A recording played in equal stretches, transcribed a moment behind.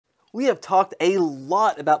We have talked a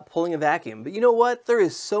lot about pulling a vacuum, but you know what? There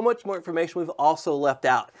is so much more information we've also left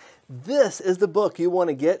out. This is the book you want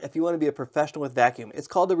to get if you want to be a professional with vacuum. It's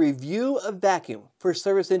called The Review of Vacuum for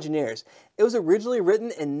Service Engineers. It was originally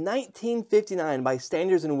written in 1959 by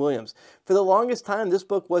Standers and Williams. For the longest time, this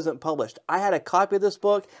book wasn't published. I had a copy of this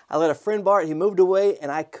book. I let a friend borrow it. He moved away, and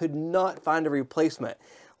I could not find a replacement.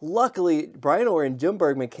 Luckily, Brian Orr and Jim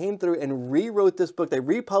Bergman came through and rewrote this book. They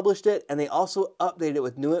republished it, and they also updated it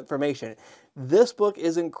with new information. This book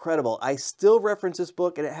is incredible. I still reference this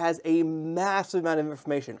book, and it has a massive amount of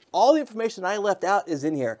information. All the information I left out is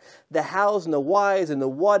in here. The hows and the whys and the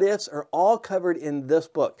what ifs are all covered in this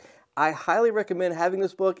book. I highly recommend having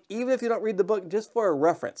this book, even if you don't read the book, just for a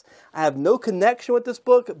reference. I have no connection with this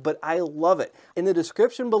book, but I love it. In the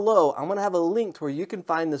description below, I'm going to have a link to where you can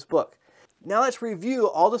find this book. Now let's review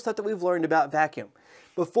all the stuff that we've learned about vacuum.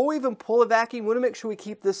 Before we even pull a vacuum, we want to make sure we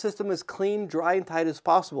keep this system as clean, dry, and tight as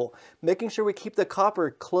possible. Making sure we keep the copper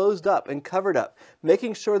closed up and covered up.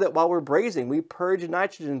 Making sure that while we're brazing, we purge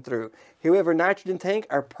nitrogen through. Here we have our nitrogen tank,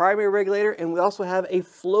 our primary regulator, and we also have a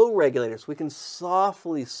flow regulator so we can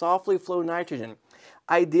softly flow nitrogen.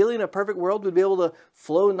 Ideally, in a perfect world, we'd be able to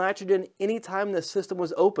flow nitrogen anytime the system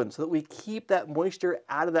was open so that we keep that moisture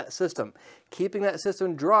out of that system. Keeping that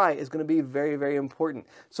system dry is going to be very, very important.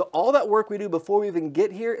 So all that work we do before we even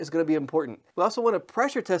get here is going to be important. We also want to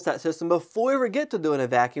pressure test that system before we ever get to doing a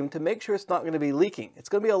vacuum to make sure it's not going to be leaking. It's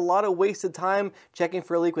going to be a lot of wasted time checking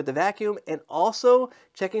for a leak with the vacuum, and also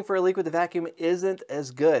checking for a leak with the vacuum isn't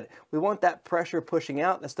as good. We want that pressure pushing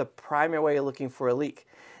out. That's the primary way of looking for a leak.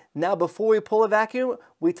 Now, before we pull a vacuum,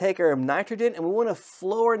 we take our nitrogen and we want to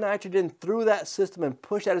flow our nitrogen through that system and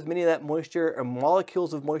push out as many of that moisture or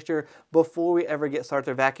molecules of moisture before we ever get started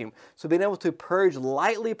our vacuum. So being able to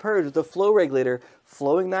lightly purge with the flow regulator,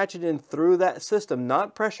 flowing nitrogen through that system,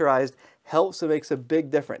 not pressurized, helps and makes a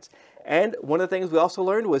big difference. And one of the things we also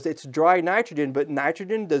learned was it's dry nitrogen, but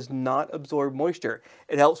nitrogen does not absorb moisture.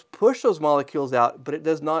 It helps push those molecules out, but it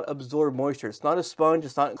does not absorb moisture. It's not a sponge.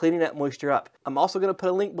 It's not cleaning that moisture up. I'm also going to put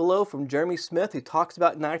a link below from Jeremy Smith, who talks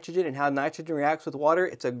about nitrogen and how nitrogen reacts with water.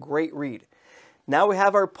 It's a great read. Now we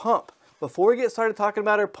have our pump. Before we get started talking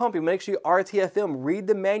about our pump, you make sure you RTFM, read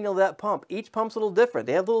the manual of that pump. Each pump's a little different.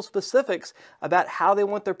 They have little specifics about how they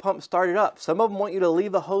want their pump started up. Some of them want you to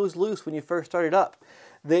leave the hose loose when you first start it up.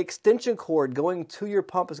 The extension cord going to your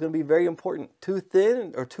pump is going to be very important. Too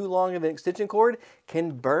thin or too long of an extension cord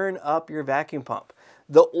can burn up your vacuum pump.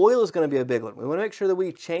 The oil is going to be a big one. We want to make sure that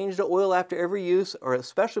we change the oil after every use, or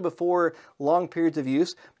especially before long periods of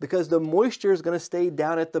use, because the moisture is going to stay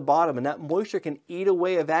down at the bottom, and that moisture can eat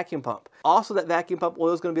away a vacuum pump. Also, that vacuum pump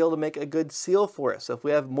oil is going to be able to make a good seal for us. So if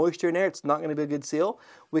we have moisture in there, it's not going to be a good seal.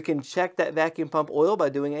 We can check that vacuum pump oil by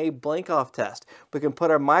doing a blank off test. We can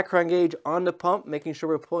put our micron gauge on the pump, making sure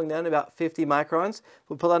we're pulling down about 50 microns. If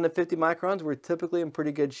we pull down to 50 microns, we're typically in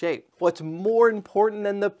pretty good shape. What's more important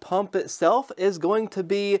than the pump itself is going to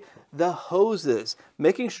be the hoses.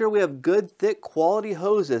 Making sure we have good, thick, quality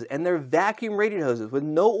hoses, and they're vacuum rated hoses with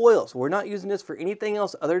no oil. So we're not using this for anything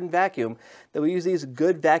else other than vacuum. That we use these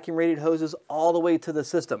good vacuum rated hoses all the way to the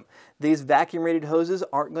system. These vacuum rated hoses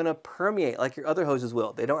aren't going to permeate like your other hoses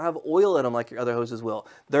will. They don't have oil in them like your other hoses will.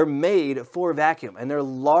 They're made for vacuum, and they're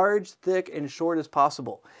large, thick, and short as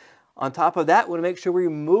possible. On top of that, we want to make sure we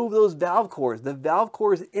remove those valve cores. The valve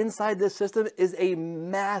cores inside this system is a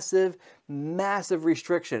massive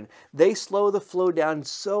restriction. They slow the flow down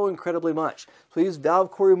so incredibly much. So we use valve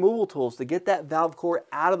core removal tools to get that valve core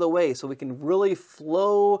out of the way so we can really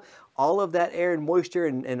flow all of that air and moisture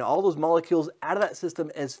and all those molecules out of that system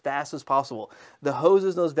as fast as possible. The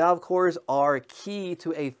hoses and those valve cores are key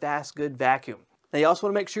to a fast, good vacuum. Now you also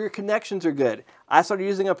want to make sure your connections are good. I started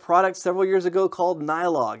using a product several years ago called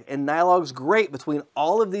Nylog, and Nylog's great between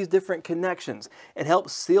all of these different connections. It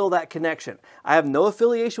helps seal that connection. I have no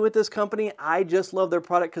affiliation with this company. I just love their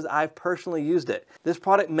product because I've personally used it. This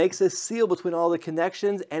product makes a seal between all the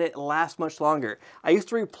connections, and it lasts much longer. I used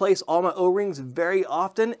to replace all my O-rings very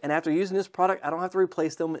often, and after using this product, I don't have to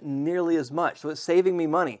replace them nearly as much, so it's saving me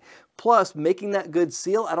money. Plus, making that good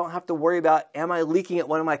seal, I don't have to worry about, am I leaking at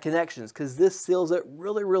one of my connections, because this seals it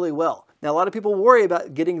really, really well. Now, a lot of people worry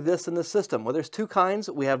about getting this in the system. Well, there's two kinds.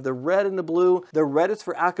 We have the red and the blue. The red is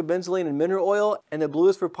for alkylbenzylene and mineral oil, and the blue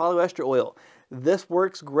is for polyester oil. This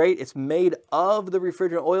works great. It's made of the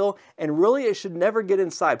refrigerant oil, and really it should never get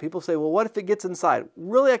inside. People say, well, what if it gets inside?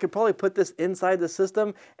 Really, I could probably put this inside the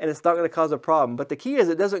system and it's not going to cause a problem. But the key is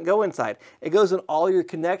it doesn't go inside. It goes in all your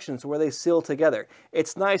connections where they seal together.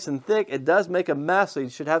 It's nice and thick. It does make a mess, so you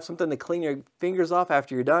should have something to clean your fingers off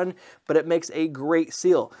after you're done, but it makes a great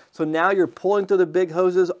seal. So now you're pulling through the big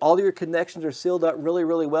hoses. All your connections are sealed up really,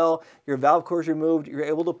 really well. Your valve core is removed. You're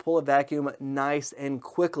able to pull a vacuum nice and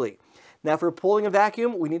quickly. Now, if we're pulling a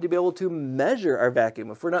vacuum, we need to be able to measure our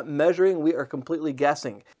vacuum. If we're not measuring, we are completely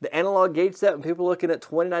guessing. The analog gauge set, when people are looking at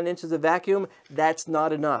 29 inches of vacuum, that's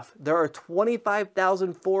not enough. There are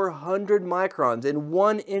 25,400 microns in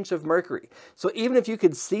 1 inch of mercury. So even if you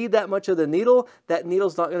could see that much of the needle, that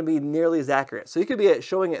needle's not going to be nearly as accurate. So you could be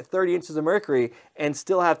showing at 30 inches of mercury and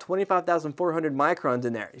still have 25,400 microns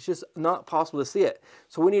in there. It's just not possible to see it.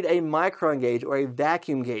 So we need a micron gauge or a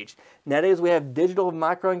vacuum gauge. Nowadays we have digital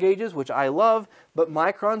micron gauges, which I love, but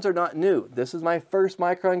microns are not new. This is my first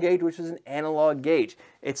micron gauge, which is an analog gauge.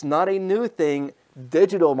 It's not a new thing.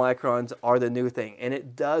 Digital microns are the new thing, and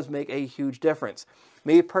it does make a huge difference.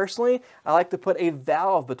 Me personally, I like to put a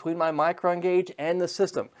valve between my micron gauge and the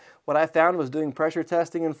system. What I found was doing pressure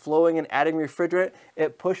testing and flowing and adding refrigerant,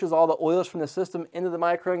 it pushes all the oils from the system into the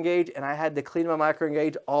micron gauge, and I had to clean my micron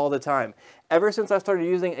gauge all the time. Ever since I started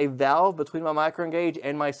using a valve between my micron gauge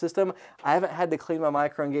and my system, I haven't had to clean my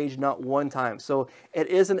micron gauge not one time. So it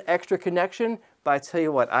is an extra connection, but I tell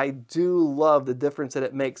you what, I do love the difference that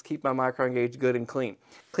it makes keep my micron gauge good and clean.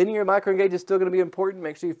 Cleaning your micron gauge is still going to be important.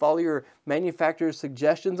 Make sure you follow your manufacturer's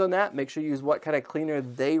suggestions on that. Make sure you use what kind of cleaner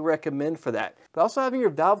they recommend for that. But also having your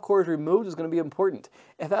valve cores removed is going to be important.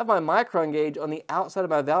 If I have my micron gauge on the outside of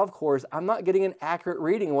my valve cores, I'm not getting an accurate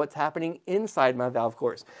reading of what's happening inside my valve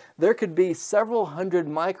cores. There could be several hundred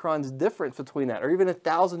microns difference between that, or even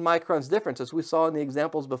 1,000 microns difference, as we saw in the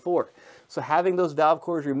examples before. So having those valve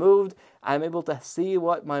cores removed, I'm able to see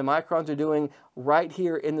what my microns are doing right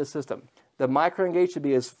here in the system. The micron gauge should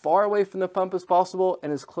be as far away from the pump as possible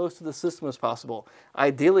and as close to the system as possible.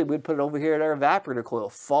 Ideally, we'd put it over here at our evaporator coil,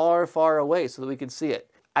 far, far away so that we can see it.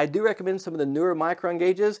 I do recommend some of the newer micron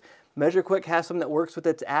gauges. MeasureQuick has some that works with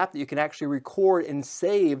its app that you can actually record and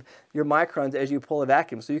save your microns as you pull a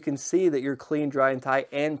vacuum. So you can see that you're clean, dry, and tight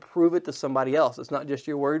and prove it to somebody else. It's not just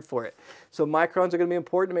your word for it. So microns are going to be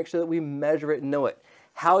important to make sure that we measure it and know it.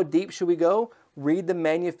 How deep should we go? Read the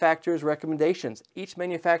manufacturer's recommendations. Each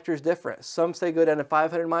manufacturer is different. Some say go down to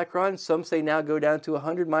 500 microns. Some say now go down to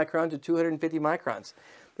 100 microns to 250 microns.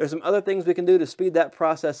 There's some other things we can do to speed that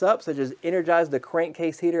process up, such as energize the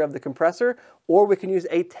crankcase heater of the compressor, or we can use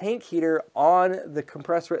a tank heater on the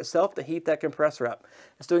compressor itself to heat that compressor up.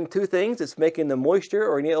 It's doing two things. It's making the moisture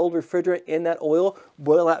or any old refrigerant in that oil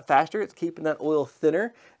boil out faster. It's keeping that oil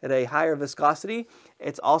thinner at a higher viscosity.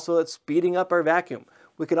 It's speeding up our vacuum.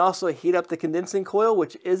 We can also heat up the condensing coil,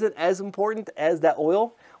 which isn't as important as that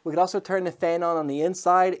oil. We can also turn the fan on the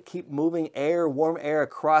inside, keep moving air, warm air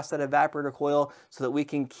across that evaporator coil so that we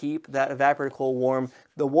can keep that evaporator coil warm.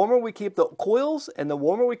 The warmer we keep the coils and the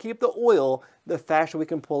warmer we keep the oil, the faster we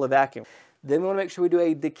can pull a vacuum. Then we want to make sure we do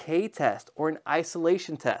a decay test or an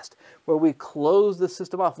isolation test where we close the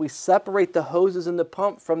system off. We separate the hoses in the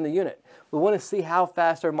pump from the unit. We want to see how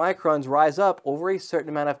fast our microns rise up over a certain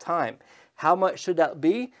amount of time. How much should that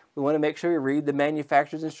be? We want to make sure we read the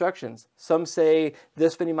manufacturer's instructions. Some say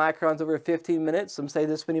this many microns over 15 minutes. Some say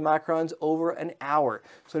this many microns over an hour.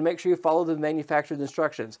 So make sure you follow the manufacturer's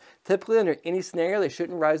instructions. Typically, under any scenario, they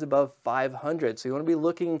shouldn't rise above 500. So you want to be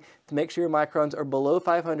looking to make sure your microns are below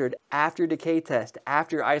 500 after your decay test,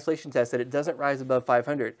 after your isolation test, that it doesn't rise above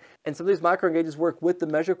 500. And some of these micron gauges work with the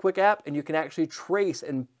MeasureQuick app, and you can actually trace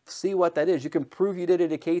and see what that is. You can prove you did a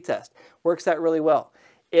decay test. Works out really well.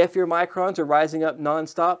 If your microns are rising up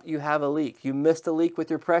nonstop, you have a leak. You missed a leak with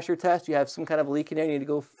your pressure test, you have some kind of leak in there, you need to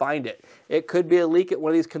go find it. It could be a leak at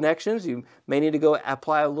one of these connections. You may need to go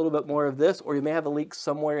apply a little bit more of this, or you may have a leak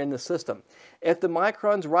somewhere in the system. If the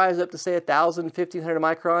microns rise up to say 1,000, 1,500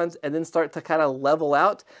 microns and then start to kind of level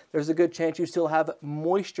out, there's a good chance you still have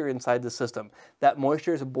moisture inside the system. That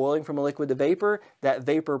moisture is boiling from a liquid to vapor. That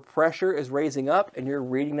vapor pressure is raising up, and you're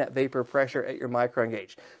reading that vapor pressure at your micron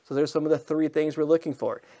gauge. So there's some of the three things we're looking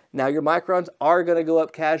for. Now your microns are going to go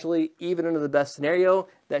up casually, even under the best scenario.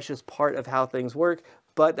 That's just part of how things work.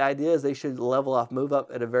 But the idea is they should level off, move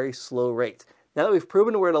up at a very slow rate. Now that we've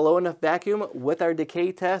proven we're at a low enough vacuum with our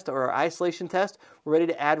decay test or our isolation test, we're ready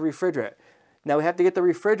to add refrigerant. Now we have to get the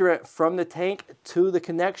refrigerant from the tank to the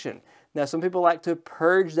connection. Now, some people like to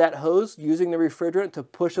purge that hose using the refrigerant to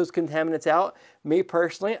push those contaminants out. Me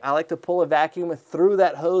personally, I like to pull a vacuum through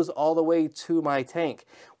that hose all the way to my tank.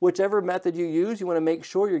 Whichever method you use, you want to make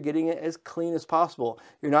sure you're getting it as clean as possible.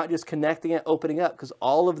 You're not just connecting it, opening up, because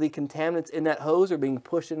all of the contaminants in that hose are being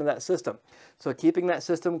pushed into that system. So keeping that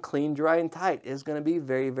system clean, dry, and tight is going to be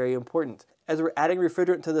very, very important. As we're adding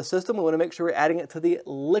refrigerant to the system, we want to make sure we're adding it to the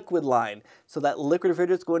liquid line. So that liquid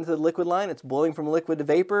refrigerant is going to the liquid line. It's boiling from liquid to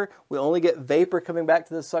vapor. We only get vapor coming back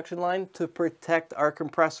to the suction line to protect our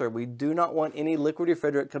compressor. We do not want any liquid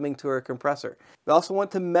refrigerant coming to our compressor. We also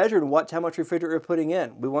want to measure and watch how much refrigerant we're putting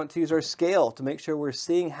in. We want to use our scale to make sure we're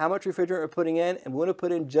seeing how much refrigerant we're putting in, and we want to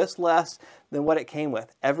put in just less than what it came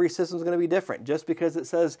with. Every system is going to be different. Just because it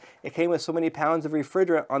says it came with so many pounds of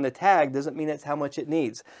refrigerant on the tag doesn't mean it's how much it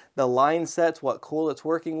needs. The line sets, what cool it's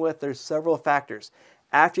working with, there's several factors.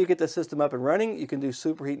 After you get the system up and running, you can do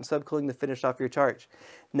superheat and subcooling to finish off your charge.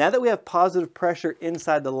 Now that we have positive pressure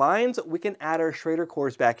inside the lines, we can add our Schrader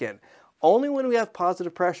cores back in. Only when we have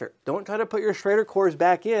positive pressure. Don't try to put your Schrader cores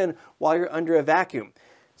back in while you're under a vacuum.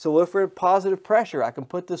 So if we're at positive pressure, I can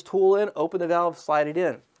put this tool in, open the valve, slide it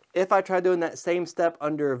in. If I try doing that same step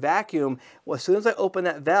under a vacuum, well, as soon as I open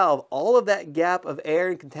that valve, all of that gap of air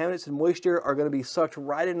and contaminants and moisture are going to be sucked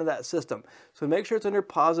right into that system. So make sure it's under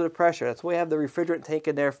positive pressure. That's why we have the refrigerant tank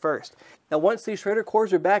in there first. Now, once these Schrader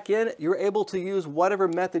cores are back in, you're able to use whatever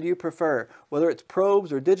method you prefer, whether it's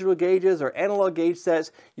probes or digital gauges or analog gauge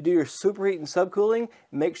sets. You do your superheat and subcooling,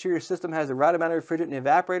 make sure your system has the right amount of refrigerant in the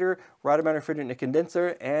evaporator, right amount of refrigerant in the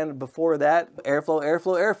condenser, and before that, airflow,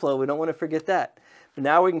 airflow, airflow. We don't want to forget that. But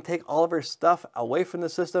now we can take all of our stuff away from the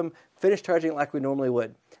system, finish charging it like we normally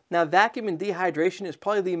would. Now, vacuum and dehydration is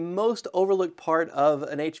probably the most overlooked part of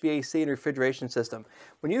an HVAC and refrigeration system.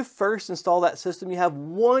 When you first install that system, you have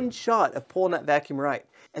one shot of pulling that vacuum right.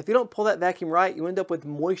 If you don't pull that vacuum right, you end up with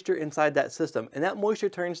moisture inside that system, and that moisture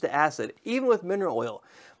turns to acid, even with mineral oil.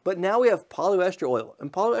 But now we have polyester oil,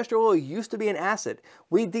 and polyester oil used to be an acid.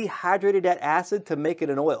 We dehydrated that acid to make it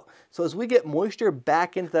an oil. So as we get moisture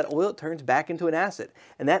back into that oil, it turns back into an acid.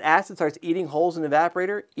 And that acid starts eating holes in the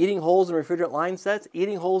evaporator, eating holes in refrigerant line sets,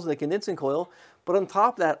 eating holes in the condensing coil. But on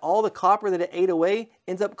top of that, all the copper that it ate away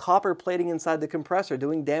ends up copper plating inside the compressor,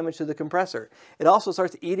 doing damage to the compressor. It also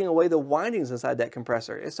starts eating away the windings inside that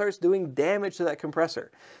compressor. It starts doing damage to that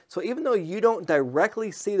compressor. So even though you don't directly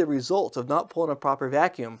see the results of not pulling a proper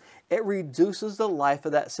vacuum, it reduces the life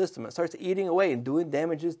of that system. It starts eating away and doing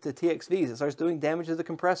damages to TXVs. It starts doing damage to the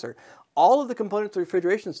compressor. All of the components of the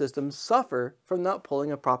refrigeration system suffer from not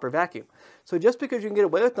pulling a proper vacuum. So just because you can get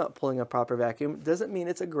away with not pulling a proper vacuum doesn't mean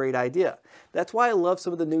it's a great idea. That's why I love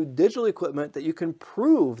some of the new digital equipment that you can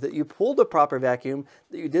prove that you pulled a proper vacuum,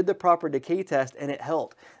 that you did the proper decay test, and it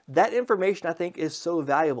held. That information, I think, is so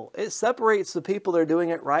valuable. It separates the people that are doing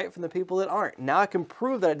it right from the people that aren't. Now I can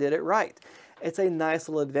prove that I did it right. It's a nice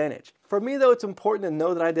little advantage. For me, though, it's important to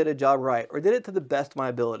know that I did a job right or did it to the best of my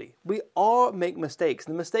ability. We all make mistakes,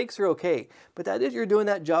 and the mistakes are okay, but that is, you're doing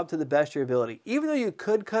that job to the best of your ability. Even though you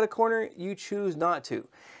could cut a corner, you choose not to.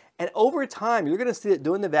 And over time, you're going to see that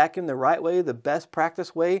doing the vacuum the right way, the best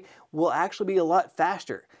practice way, will actually be a lot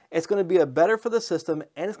faster. It's going to be better for the system,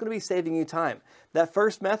 and it's going to be saving you time. That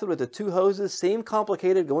first method with the two hoses seemed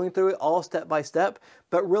complicated, going through it all step by step,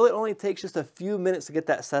 but really it only takes just a few minutes to get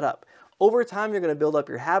that set up. Over time, you're going to build up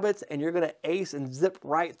your habits, and you're going to ace and zip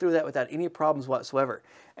right through that without any problems whatsoever.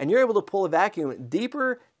 And you're able to pull a vacuum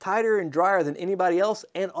deeper, tighter, and drier than anybody else,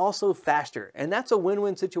 and also faster. And that's a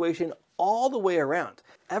win-win situation all the way around.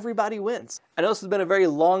 Everybody wins. I know this has been a very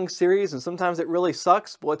long series, and sometimes it really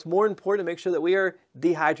sucks, but what's more important to make sure that we are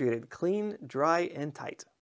dehydrated, clean, dry, and tight.